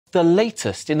the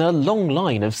latest in a long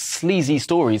line of sleazy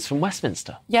stories from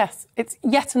Westminster. Yes, it's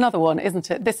yet another one,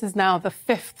 isn't it? This is now the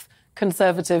fifth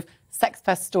Conservative sex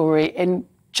pest story in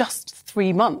just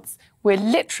 3 months. We're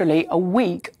literally a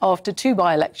week after two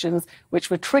by-elections which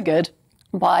were triggered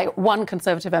by one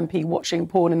Conservative MP watching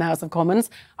porn in the House of Commons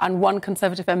and one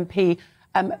Conservative MP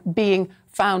being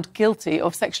found guilty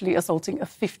of sexually assaulting a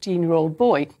 15-year-old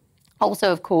boy.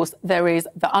 Also, of course, there is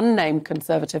the unnamed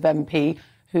Conservative MP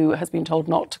who has been told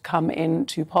not to come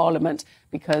into Parliament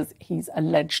because he's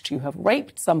alleged to have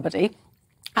raped somebody.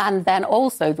 And then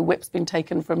also the whip's been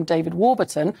taken from David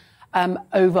Warburton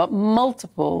over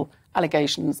multiple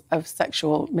allegations of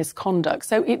sexual misconduct.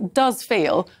 So it does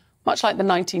feel much like the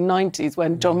 1990s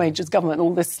when John Major's government,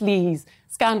 all the sleaze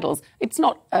scandals. It's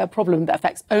not a problem that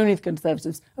affects only the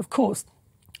Conservatives, of course,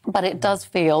 but it does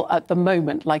feel at the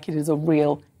moment like it is a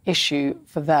real issue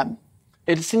for them.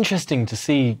 It's interesting to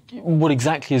see what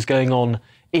exactly is going on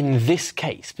in this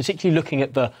case, particularly looking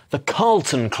at the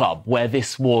Carlton Club where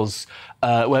this was,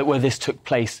 where this took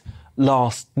place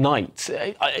last night.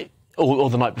 Or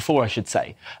the night before, I should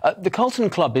say. The Carlton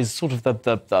Club is sort of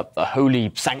the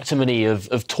holy sanctimony of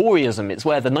Toryism. It's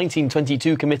where the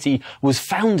 1922 committee was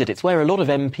founded. It's where a lot of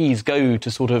MPs go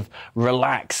to sort of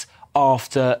relax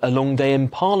after a long day in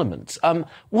Parliament.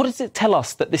 What does it tell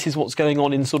us that this is what's going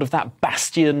on in sort of that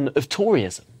bastion of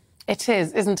Toryism? It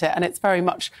is, isn't it? And it's very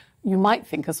much, you might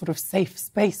think, a sort of safe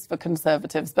space for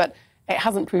Conservatives, but it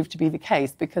hasn't proved to be the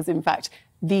case because, in fact,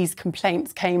 these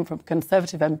complaints came from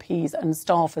Conservative MPs and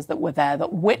staffers that were there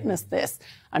that witnessed this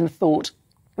and thought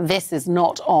this is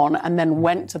not on, and then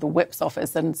went to the whip's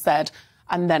office and said,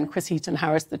 and then Chris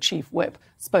Heaton-Harris, the chief whip,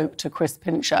 spoke to Chris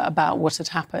Pincher about what had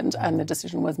happened, and the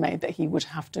decision was made that he would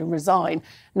have to resign.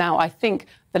 Now, I think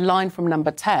the line from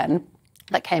Number 10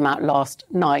 that came out last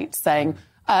night saying,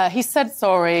 he said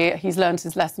sorry, he's learned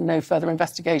his lesson, no further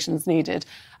investigations needed.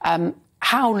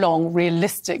 How long,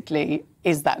 realistically,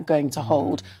 is that going to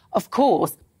hold? Of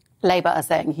course, Labour are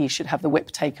saying he should have the whip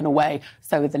taken away.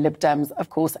 So the Lib Dems, of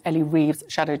course, Ellie Reeves,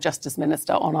 Shadow Justice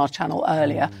Minister, on our channel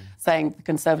earlier, saying the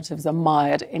Conservatives are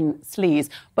mired in sleaze.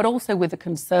 But also with the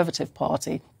Conservative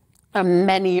Party,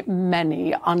 many,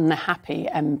 many unhappy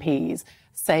MPs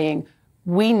saying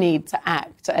we need to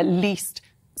act, at least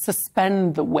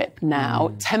suspend the whip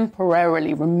now,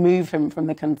 temporarily remove him from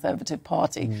the Conservative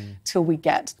Party till we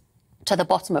get to the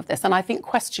bottom of this. And I think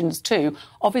questions too,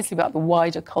 obviously about the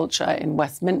wider culture in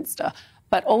Westminster,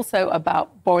 but also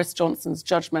about Boris Johnson's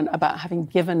judgment about having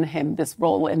given him this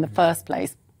role in the first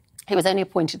place. He was only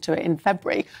appointed to it in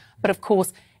February, but of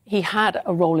course he had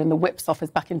a role in the whip's office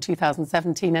back in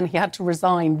 2017 and he had to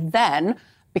resign then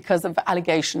because of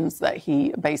allegations that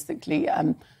he basically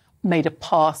made a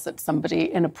pass at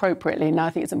somebody inappropriately. Now,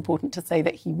 I think it's important to say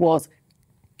that he was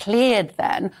cleared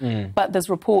then, but there's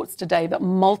reports today that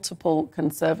multiple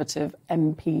Conservative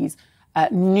MPs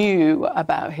knew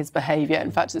about his behaviour.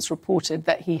 In fact, it's reported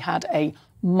that he had a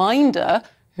minder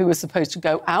who was supposed to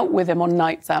go out with him on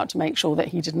nights out to make sure that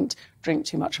he didn't drink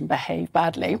too much and behave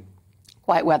badly.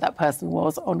 Quite where that person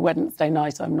was on Wednesday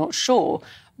night, I'm not sure.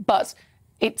 But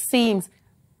it seems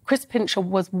Chris Pincher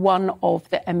was one of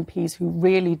the MPs who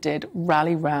really did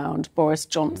rally round Boris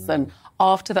Johnson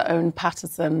after the Owen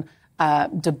Paterson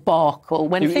debacle.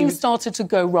 When things started to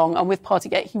go wrong, and with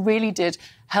Partygate, he really did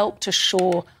help to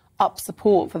shore up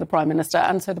support for the Prime Minister,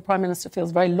 and so the Prime Minister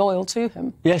feels very loyal to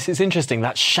him. Yes, it's interesting,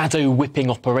 that shadow whipping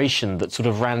operation that sort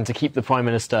of ran to keep the Prime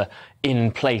Minister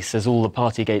in place as all the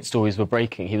Partygate stories were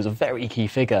breaking. He was a very key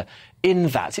figure in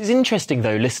that. It's interesting,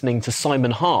 though, listening to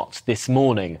Simon Hart this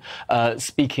morning,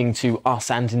 speaking to us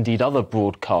and indeed other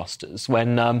broadcasters,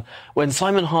 when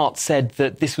Simon Hart said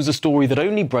that this was a story that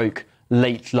only broke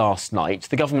late last night.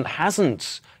 The government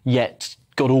hasn't yet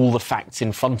got all the facts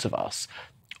in front of us,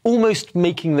 almost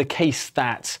making the case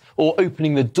that, or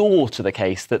opening the door to the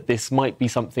case that this might be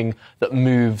something that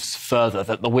moves further,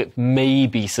 that the whip may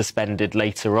be suspended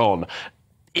later on.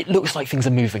 It looks like things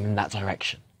are moving in that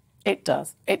direction. It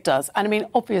does. It does. And I mean,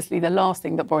 obviously, the last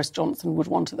thing that Boris Johnson would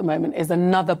want at the moment is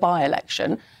another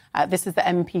by-election. This is the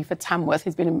MP for Tamworth.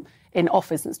 He's been in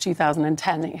office since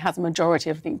 2010. He has a majority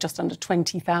of, I think, just under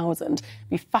 20,000. It'd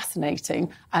be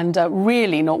fascinating and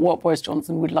really not what Boris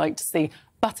Johnson would like to see.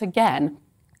 But again,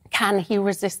 can he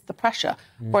resist the pressure?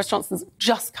 Boris Johnson's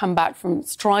just come back from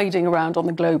striding around on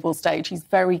the global stage. He's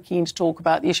very keen to talk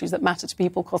about the issues that matter to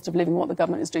people, cost of living, what the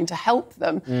government is doing to help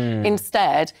them.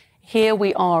 Instead, here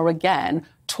we are again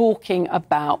talking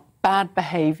about bad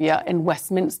behaviour in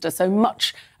Westminster. So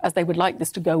much as they would like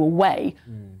this to go away,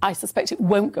 I suspect it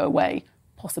won't go away,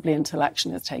 possibly until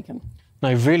action is taken.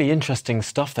 No, really interesting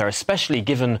stuff there, especially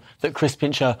given that Chris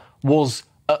Pincher was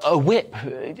a whip,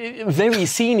 very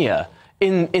senior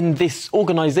in this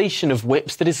organisation of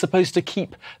whips that is supposed to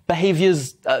keep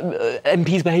MPs'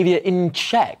 behaviour in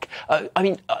check.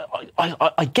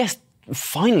 I guess,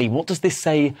 finally, what does this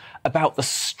say about the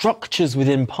structures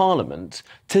within Parliament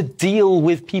to deal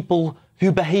with people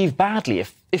who behave badly,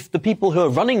 if the people who are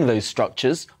running those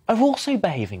structures are also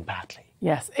behaving badly?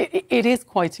 Yes, it is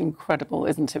quite incredible,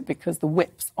 isn't it? Because the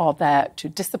whips are there to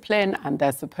discipline and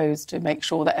they're supposed to make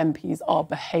sure that MPs are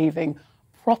behaving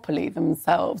properly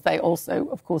themselves. They also,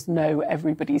 of course, know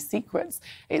everybody's secrets.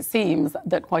 It seems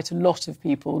that quite a lot of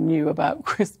people knew about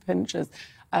Chris Pincher's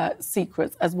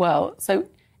secrets as well. So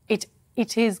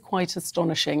it is quite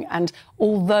astonishing. And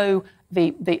although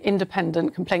the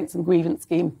independent complaints and grievance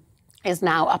scheme is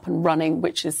now up and running,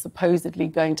 which is supposedly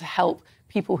going to help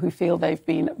people who feel they've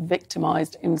been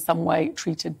victimised in some way,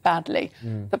 treated badly.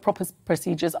 The proper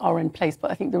procedures are in place,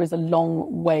 but I think there is a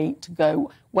long way to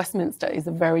go. Westminster is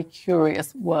a very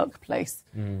curious workplace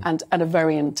and a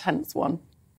very intense one.